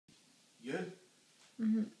You good?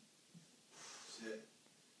 Mm-hmm. Sit.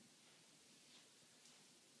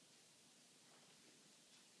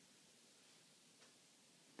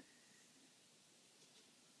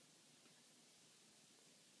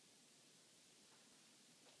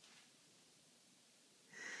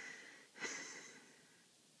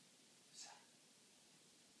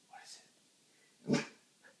 What is it?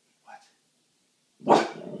 What?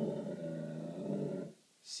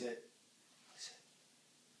 Sit. Sit. What is it?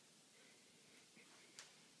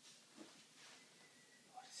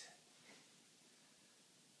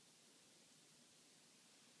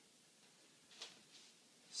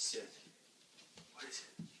 Sit. What is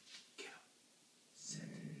it? Get up. Sit.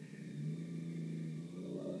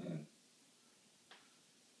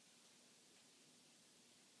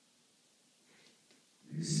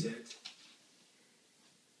 Sit.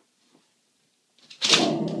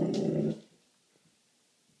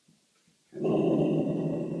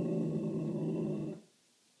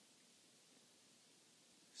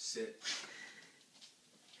 Sit.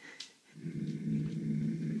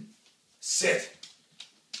 Sit.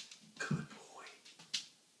 Good boy.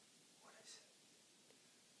 What is it?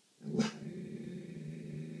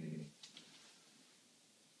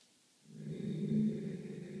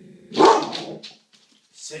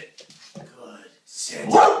 Sit. Good. Sit.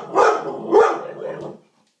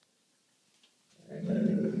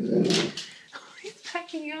 He's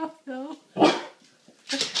backing off though.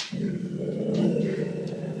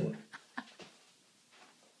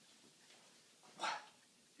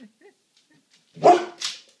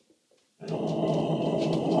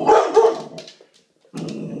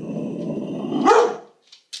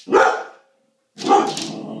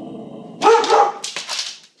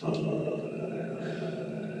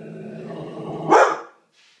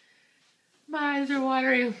 My eyes are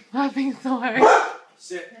watering, laughing so hard.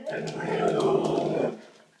 Sit. Good boy.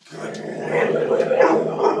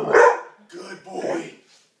 Good boy.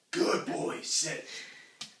 Good boy. Sit.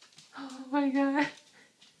 Oh my god.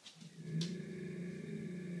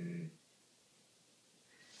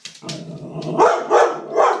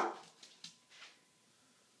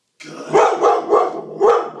 Good.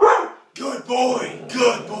 Good boy.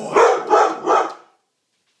 Good boy. Good boy.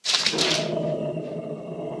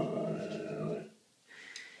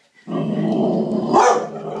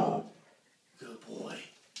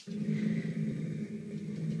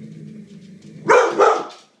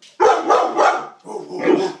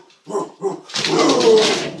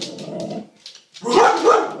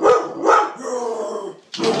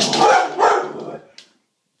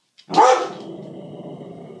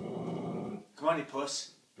 Come on, you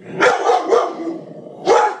puss.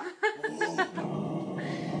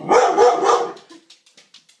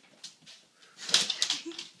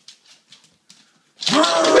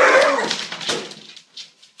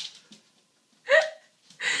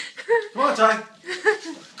 Come on, Ty.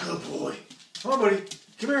 Good boy. Come on, buddy.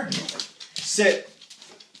 Come here. Sit.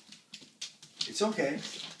 It's okay.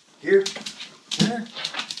 Here. Here.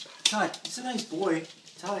 Ty, it's a nice boy.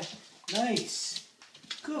 Ty, nice.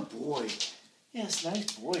 Good boy. Yes,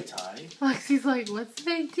 nice boy, Ty. Lexi's like, what's the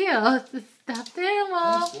big deal? It's a stuffed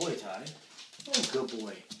animal. Nice boy, Ty. Oh, good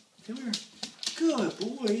boy. Come here. Good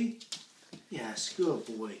boy. Yes, good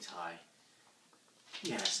boy, Ty.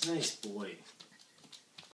 Yes, nice boy.